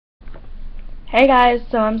Hey guys,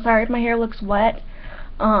 so I'm sorry if my hair looks wet.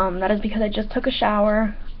 That is because I just took a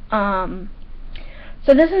shower.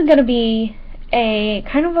 So this is going to be a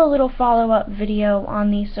kind of a little follow-up video on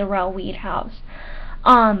the Sorrel weed house.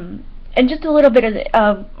 And just a little bit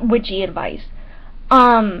of witchy advice.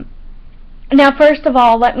 Now first of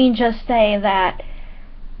all, let me just say that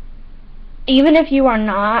even if you are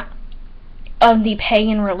not of the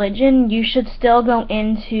pagan religion, you should still go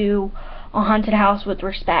into a haunted house with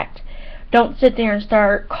respect. Don't sit there and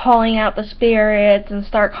start calling out the spirits and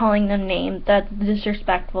start calling them names. That's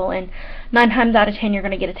disrespectful, and 9 times out of 10 you're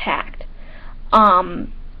going to get attacked.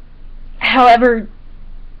 However,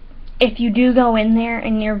 if you do go in there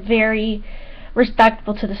and you're very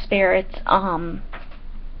respectful to the spirits,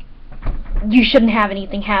 you shouldn't have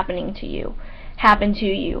anything happen to you.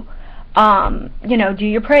 You know, do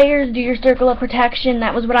your prayers, do your circle of protection.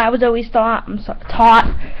 That was what I was always taught. I'm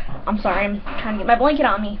sorry, I'm trying to get my blanket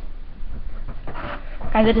on me.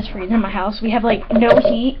 Guys, it is freezing in my house. We have like no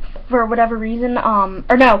heat for whatever reason.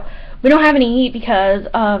 Or no, we don't have any heat because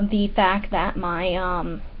of the fact that my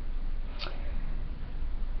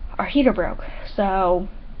our heater broke. So,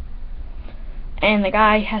 and the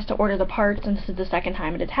guy has to order the parts, and this is the second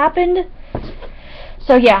time it has happened.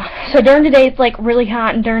 So yeah, so during the day it's like really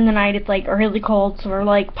hot, and during the night it's like really cold, so we're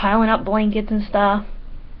like piling up blankets and stuff.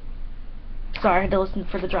 Sorry, I had to listen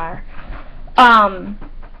for the dryer.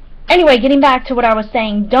 Anyway, getting back to what I was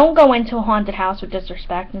saying, don't go into a haunted house with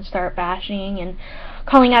disrespect and start bashing and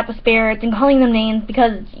calling out the spirits and calling them names,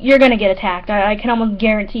 because you're going to get attacked. I can almost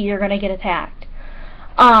guarantee you're going to get attacked.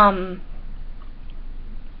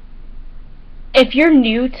 If you're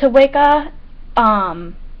new to Wicca,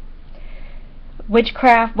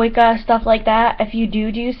 witchcraft, Wicca, stuff like that, if you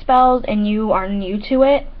do spells and you are new to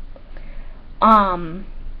it,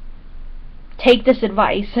 take this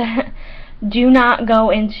advice. Do not go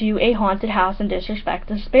into a haunted house and disrespect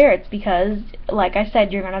the spirits, because, like I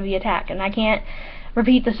said, you're going to be attacked. And I can't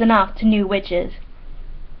repeat this enough to new witches.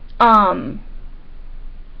 I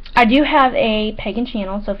do have a pagan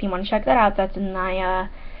channel, so if you want to check that out, that's in my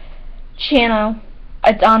channel.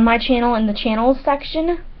 It's on my channel in the channels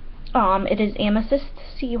section. It is Amethyst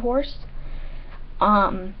Seahorse.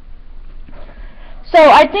 So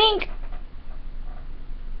I think,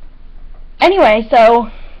 anyway, so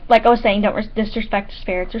like I was saying, don't disrespect the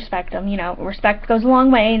spirits, respect them. You know, respect goes a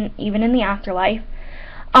long way, even in the afterlife.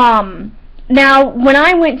 Now, when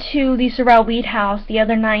I went to the Sorrel weed house the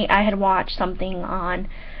other night, I had watched something on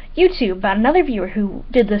YouTube about another viewer who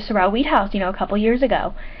did the Sorrel weed house, you know, a couple years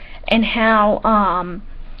ago, and how,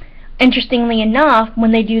 interestingly enough,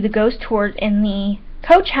 when they do the ghost tours in the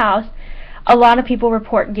coach house, a lot of people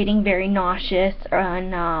report getting very nauseous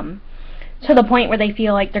and to the point where they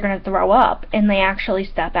feel like they're going to throw up, and they actually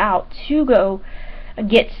step out to go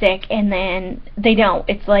get sick, and then they don't.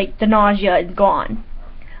 It's like the nausea is gone.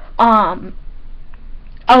 A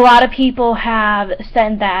lot of people have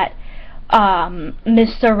said that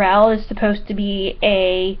Miss Sorrel is supposed to be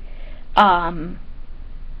a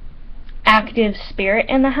active spirit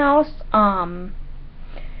in the house.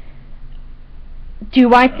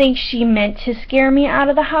 Do I think she meant to scare me out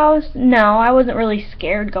of the house? No, I wasn't really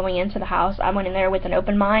scared going into the house. I went in there with an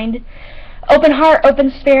open mind, open heart,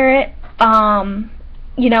 open spirit.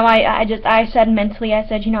 You know, I said mentally, I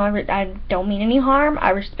said, you know, I don't mean any harm.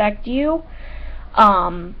 I respect you.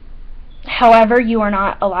 However, you are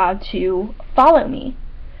not allowed to follow me.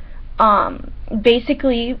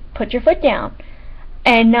 Basically, put your foot down.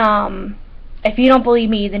 And, if you don't believe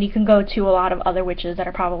me, then you can go to a lot of other witches that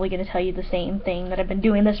are probably going to tell you the same thing, that have been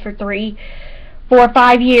doing this for 3, 4,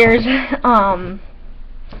 5 years.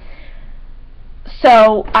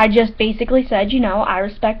 So I just basically said, you know, I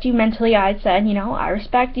respect you mentally. I said, you know, I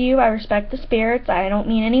respect you. I respect the spirits. I don't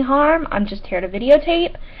mean any harm. I'm just here to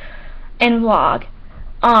videotape and vlog.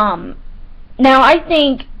 Now I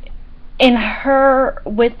think in her,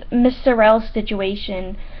 with Miss Sorrel's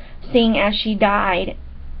situation, seeing as she died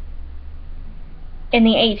in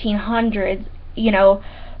the 1800s, you know,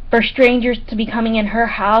 for strangers to be coming in her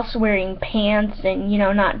house wearing pants and, you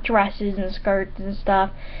know, not dresses and skirts and stuff,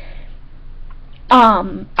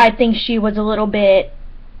 I think she was a little bit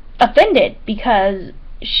offended, because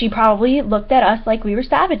she probably looked at us like we were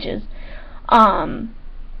savages. You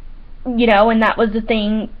know, and that was the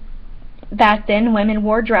thing back then. Women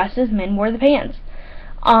wore dresses, men wore the pants.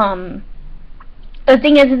 The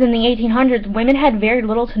thing is in the 1800s, women had very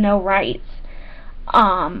little to no rights.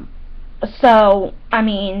 So, I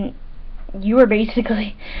mean, you were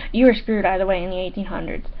screwed either way in the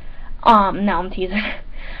 1800s. No, I'm teasing.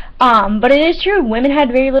 But it is true, women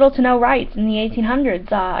had very little to no rights in the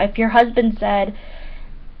 1800s. If your husband said,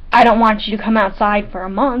 I don't want you to come outside for a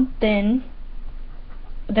month, then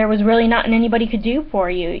there was really nothing anybody could do for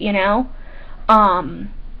you, you know?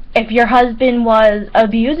 If your husband was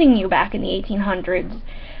abusing you back in the 1800s,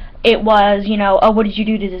 it was, you know, oh, what did you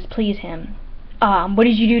do to displease him? What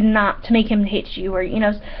did you do to make him hit you, or, you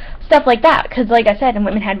know, stuff like that. Because, like I said,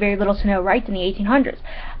 women had very little to no rights in the 1800s.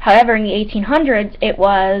 However, in the 1800s, it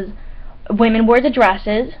was women wore the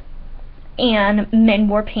dresses and men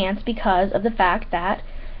wore pants because of the fact that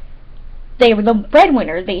they were the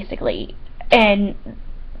breadwinners, basically. And,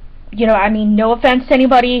 you know, I mean, no offense to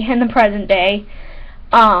anybody in the present day.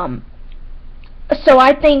 So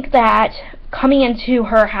I think that coming into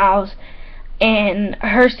her house and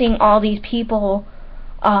her seeing all these people,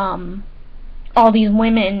 all these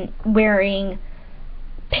women wearing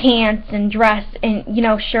pants and dress and, you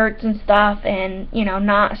know, shirts and stuff, and, you know,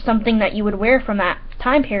 not something that you would wear from that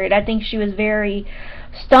time period, I think she was very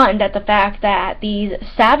stunned at the fact that these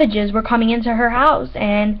savages were coming into her house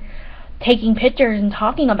and taking pictures and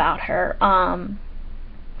talking about her.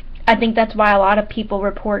 I think that's why a lot of people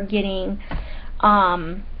report getting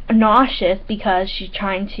nauseous, because she's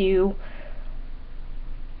trying to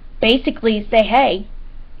basically say, hey,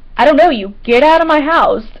 I don't know you, get out of my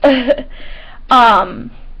house.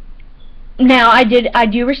 Now I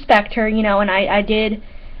do respect her, you know, and I did,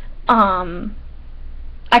 there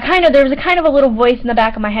was a kind of a little voice in the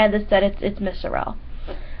back of my head that said it's Miss Sorrel.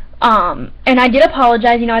 And I did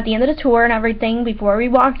apologize, you know, at the end of the tour and everything. Before we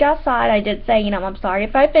walked outside, I did say, you know, I'm sorry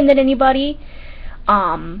if I offended anybody.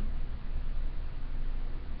 I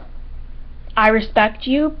respect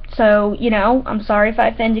you, so, you know, I'm sorry if I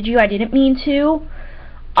offended you. I didn't mean to.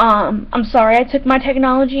 I'm sorry I took my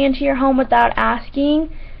technology into your home without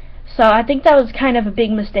asking. So I think that was kind of a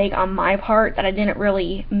big mistake on my part, that I didn't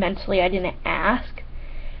really, mentally, I didn't ask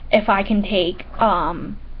if I can take,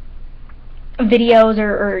 videos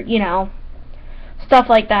or, you know, stuff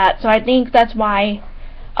like that. So I think that's why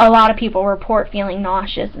a lot of people report feeling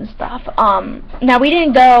nauseous and stuff. Now, we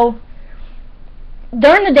didn't go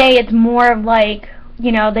during the day. It's more of like,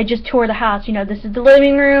 you know, they just tour the house. You know, this is the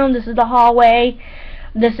living room, this is the hallway,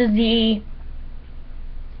 this is the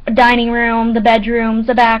dining room, the bedrooms,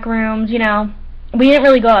 the back rooms, you know. We didn't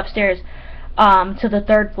really go upstairs to the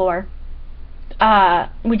 3rd floor.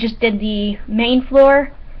 We just did the main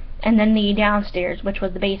floor and then the downstairs, which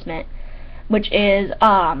was the basement, which is,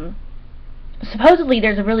 supposedly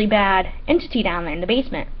there's a really bad entity down there in the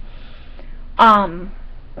basement. And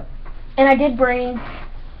I did bring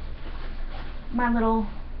my little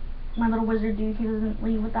wizard dude. He doesn't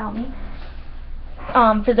leave without me.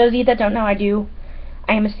 For those of you that don't know, I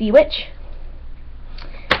am a sea witch.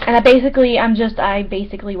 And I basically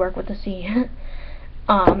work with the sea.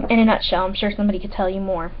 In a nutshell. I'm sure somebody could tell you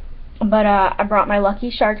more. But I brought my lucky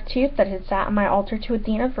shark tooth that had sat on my altar to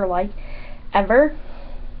Athena for like ever.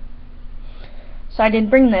 So I did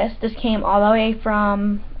bring this. This came all the way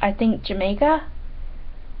from, I think, Jamaica,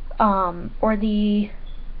 or the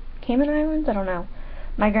Cayman Islands. I don't know.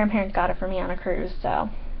 My grandparents got it for me on a cruise. So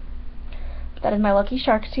that is my lucky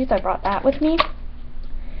shark tooth. I brought that with me.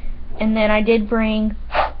 And then I did bring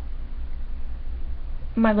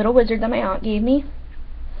my little wizard that my aunt gave me.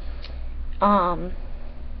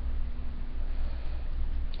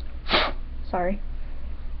 Sorry.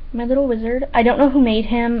 My little wizard. I don't know who made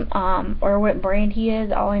him, or what brand he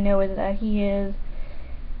is. All I know is that he is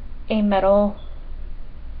a metal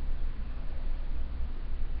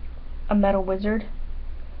wizard.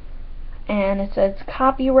 And it says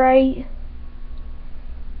copyright.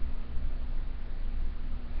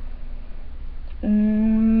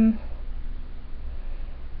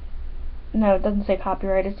 No, it doesn't say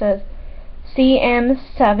copyright. It says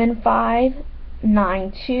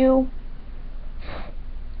CM7592,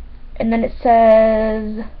 and then it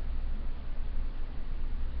says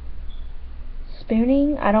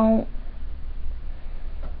spooning.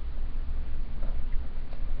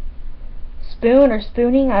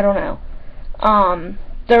 Spooning, I don't know.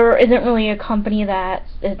 There isn't really a company that,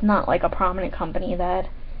 it's not like a prominent company that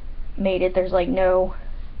made it. There's like no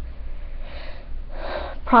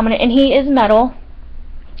prominent, and he is metal.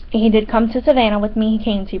 He did come to Savannah with me. He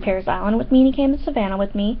came to Paris Island with me, and he came to Savannah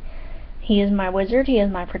with me. He is my wizard. He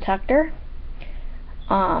is my protector.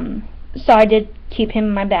 So I did keep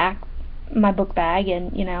him in my book bag,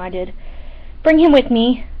 and, you know, I did bring him with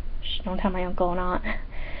me. Shh, don't tell my uncle and aunt,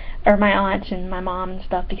 or my aunt and my mom and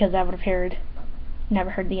stuff, because I would have never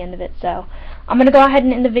heard the end of it. So I'm gonna go ahead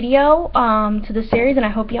and end the video to the series, and I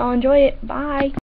hope you all enjoy it. Bye.